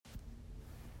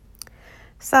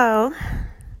So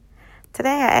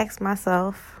today I asked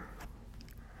myself,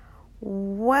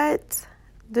 what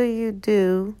do you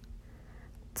do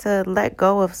to let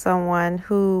go of someone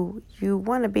who you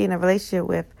want to be in a relationship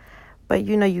with, but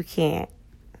you know you can't?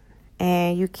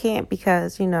 And you can't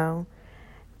because, they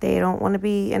don't want to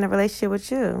be in a relationship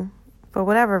with you for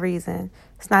whatever reason.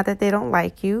 It's not that they don't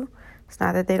like you. It's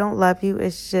not that they don't love you.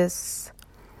 It's just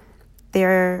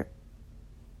they're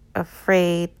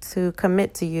afraid to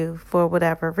commit to you for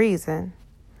whatever reason.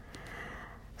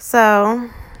 So,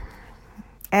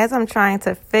 as I'm trying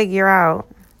to figure out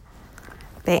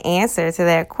the answer to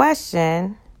that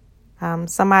question,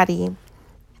 somebody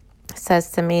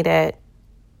says to me that,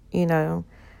 you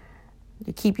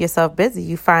keep yourself busy,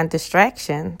 you find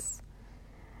distractions.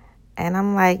 And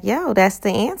I'm like, that's the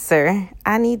answer.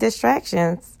 I need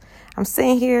distractions. I'm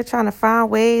sitting here trying to find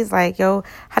ways like, how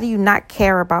do you not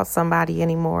care about somebody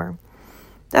anymore?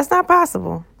 That's not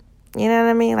possible. You know what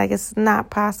I mean? Like, it's not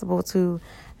possible to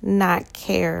not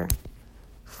care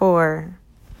for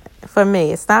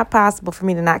me. It's not possible for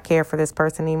me to not care for this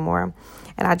person anymore.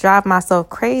 And I drive myself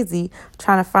crazy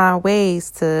trying to find ways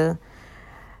to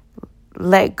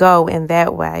let go in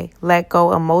that way, let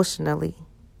go emotionally.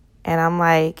 And I'm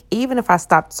like, even if I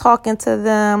stop talking to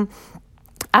them,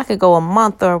 I could go a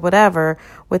month or whatever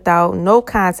without no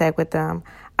contact with them.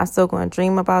 I'm still going to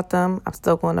dream about them. I'm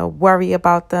still going to worry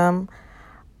about them.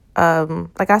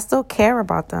 I still care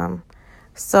about them.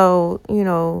 So,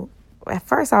 at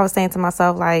first I was saying to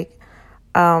myself, out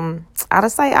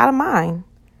of sight, out of mind.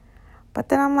 But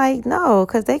then I'm like, no,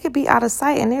 because they could be out of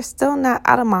sight and they're still not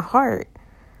out of my heart.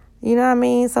 You know what I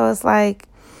mean? So it's like,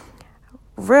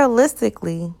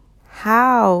 realistically,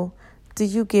 how do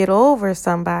you get over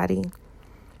somebody?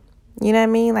 You know what I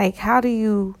mean? Like, how do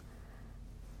you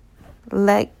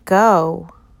let go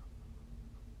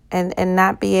and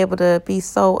not be able to be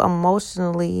so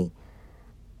emotionally,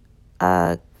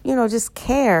 just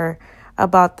care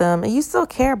about them? And you still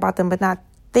care about them, but not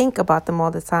think about them all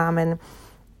the time. And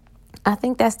I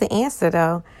think that's the answer,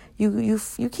 though. You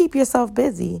keep yourself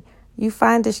busy. You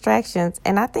find distractions.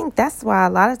 And I think that's why a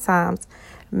lot of times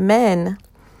men,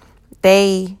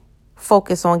 they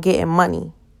focus on getting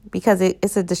money because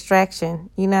it's a distraction.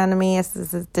 You know what I mean?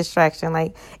 It's a distraction.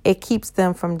 Like, it keeps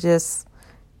them from just,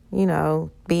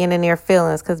 being in their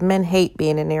feelings, because men hate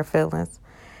being in their feelings.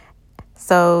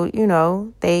 So,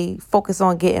 they focus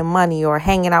on getting money or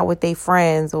hanging out with their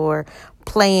friends or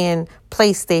playing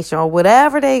PlayStation or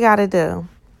whatever they got to do.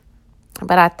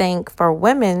 But I think for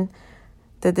women,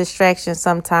 the distraction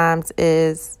sometimes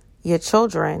is your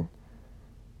children.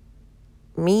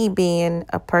 Me being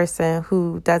a person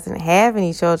who doesn't have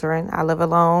any children, I live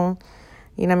alone.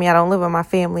 You know what I mean? I don't live with my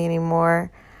family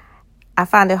anymore. I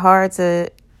find it hard to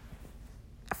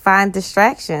find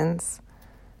distractions.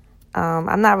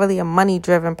 I'm not really a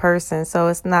money-driven person, so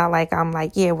it's not like I'm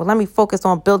like, let me focus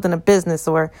on building a business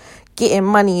or getting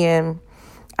money in.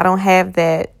 I don't have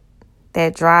that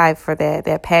drive for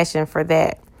that passion for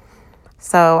that.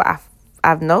 So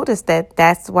I've noticed that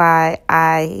that's why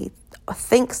I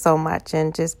think so much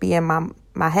and just be in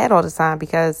my head all the time,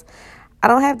 because I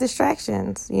don't have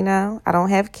distractions, I don't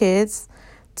have kids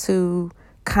to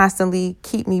constantly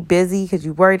keep me busy because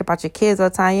you're worried about your kids all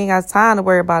the time. You ain't got time to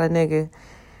worry about a nigga.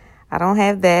 I don't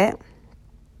have that.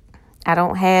 I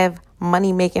don't have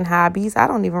money-making hobbies. I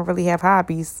don't even really have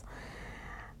hobbies.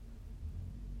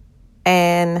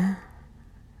 And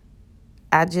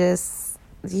I just,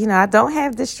 I don't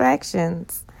have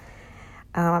distractions.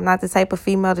 I'm not the type of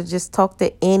female to just talk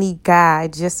to any guy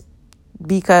just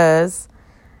because,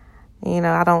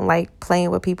 I don't like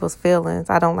playing with people's feelings.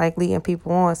 I don't like leading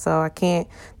people on, so I can't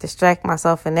distract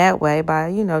myself in that way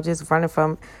by, just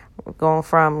going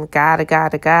from guy to guy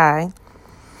to guy.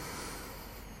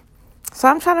 So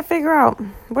I'm trying to figure out,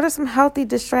 what are some healthy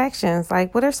distractions?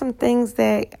 Like, what are some things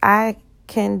that I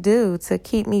can do to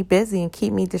keep me busy and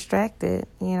keep me distracted,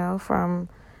 from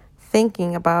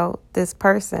thinking about this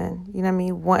person,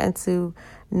 wanting to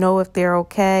know if they're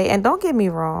okay. And don't get me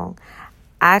wrong,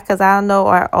 because I know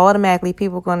automatically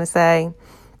people are going to say,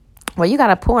 well, you got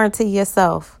to pour into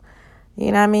yourself. You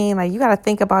know what I mean? Like, you got to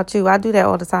think about you. I do that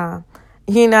all the time.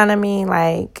 You know what I mean?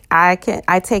 Like, I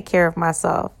take care of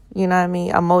myself, you know what I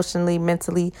mean? Emotionally,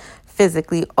 mentally,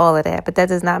 physically, all of that. But that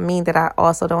does not mean that I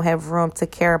also don't have room to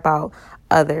care about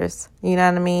others. You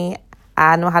know what I mean?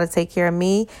 I know how to take care of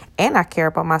me, and I care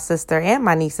about my sister and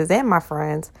my nieces and my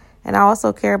friends. And I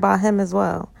also care about him as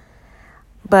well.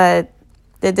 But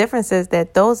the difference is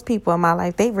that those people in my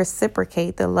life, they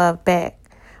reciprocate the love back,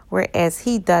 whereas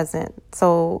he doesn't.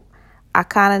 So I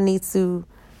kind of need to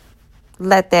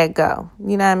let that go,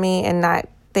 you know what I mean? And not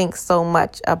think so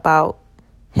much about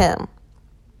him.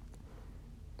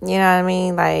 You know what I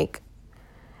mean? Like,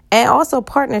 and also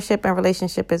partnership and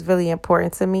relationship is really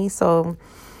important to me. So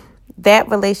that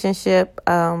relationship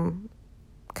kind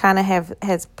of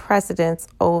has precedence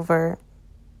over,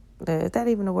 is that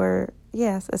even a word?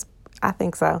 Yes, I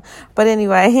think so. But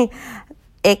anyway,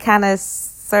 it kind of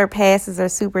surpasses or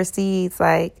supersedes,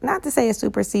 like, not to say it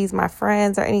supersedes my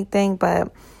friends or anything,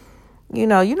 but you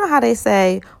know how they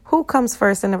say, who comes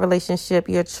first in a relationship,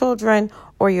 your children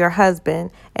or your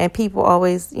husband? And people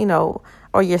always,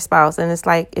 or your spouse. And it's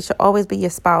like, it should always be your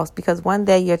spouse, because one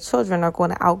day your children are going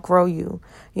to outgrow you.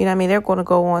 You know what I mean? They're going to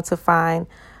go on to find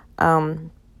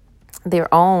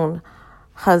their own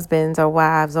husbands or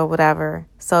wives or whatever.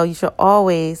 So you should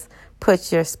always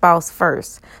put your spouse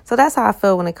first. So that's how I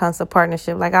feel when it comes to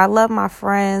partnership. Like, I love my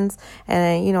friends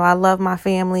and, I love my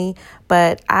family,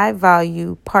 but I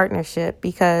value partnership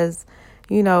because,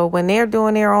 when they're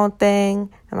doing their own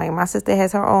thing, and like my sister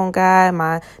has her own guy,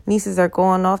 my nieces are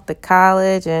going off to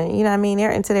college and,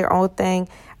 they're into their own thing.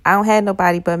 I don't have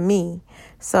nobody but me.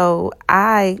 So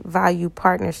I value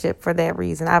partnership for that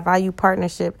reason. I value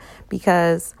partnership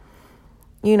because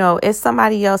it's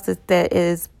somebody else that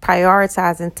is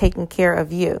prioritizing taking care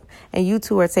of you, and you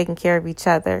two are taking care of each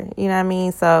other. You know what I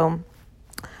mean? So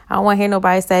I don't want to hear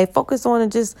nobody say, focus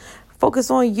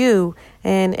on you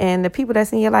and the people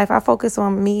that's in your life. I focus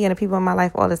on me and the people in my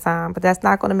life all the time, but that's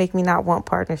not going to make me not want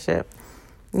partnership.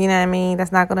 You know what I mean?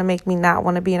 That's not going to make me not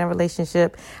want to be in a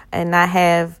relationship and not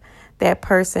have that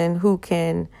person who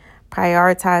can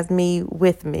prioritize me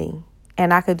with me,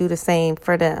 and I could do the same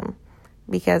for them.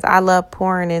 Because I love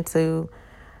pouring into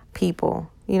people.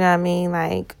 You know what I mean?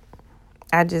 Like,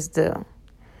 I just do.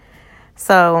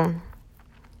 So,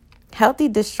 healthy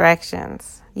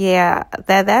distractions. Yeah,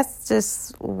 that's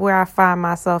just where I find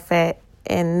myself at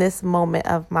in this moment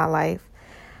of my life.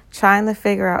 Trying to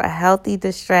figure out a healthy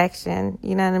distraction,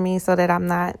 you know what I mean? So that I'm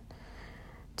not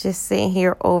just sitting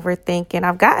here overthinking.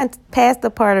 I've gotten past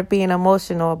the part of being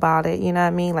emotional about it, you know what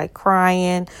I mean? Like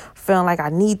crying, feeling like I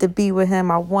need to be with him.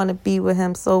 I want to be with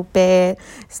him so bad.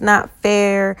 It's not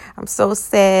fair. I'm so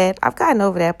sad. I've gotten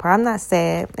over that part. I'm not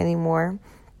sad anymore.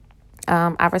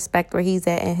 I respect where he's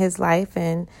at in his life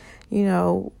and,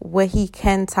 what he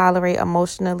can tolerate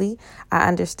emotionally. I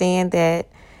understand that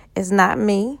it's not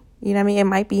me. You know what I mean? It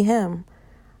might be him.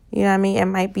 You know what I mean? It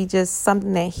might be just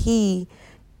something that he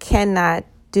cannot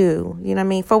do. You know what I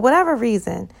mean? For whatever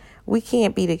reason, we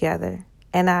can't be together.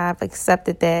 And I've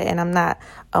accepted that, and I'm not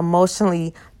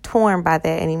emotionally torn by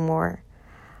that anymore.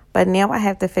 But now I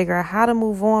have to figure out how to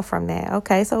move on from that.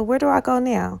 Okay, so where do I go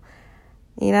now?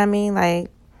 You know what I mean?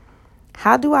 Like,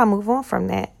 how do I move on from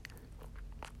that?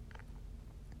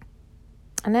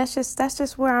 And that's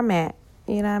just where I'm at.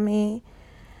 You know what I mean?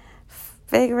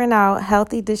 Figuring out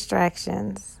healthy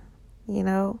distractions,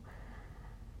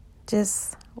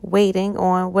 just waiting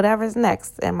on whatever's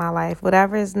next in my life,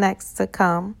 whatever is next to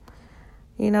come.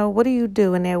 What do you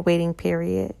do in that waiting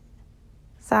period?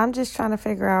 So I'm just trying to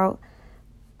figure out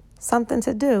something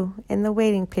to do in the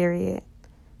waiting period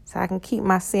so I can keep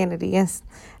my sanity and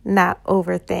not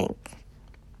overthink.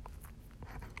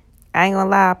 I ain't gonna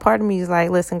lie, part of me is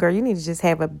like, listen, girl, you need to just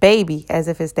have a baby, as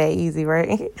if it's that easy,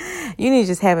 right? You need to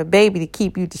just have a baby to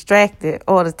keep you distracted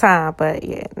all the time. But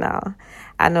yeah, no,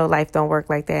 I know life don't work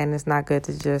like that, and it's not good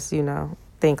to just,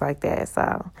 think like that.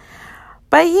 So,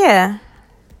 but yeah,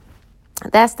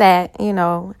 that's that.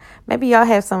 Maybe y'all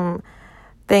have some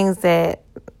things that,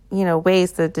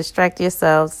 ways to distract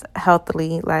yourselves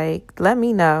healthily. Like, let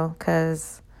me know,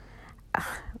 because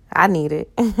I need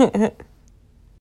it.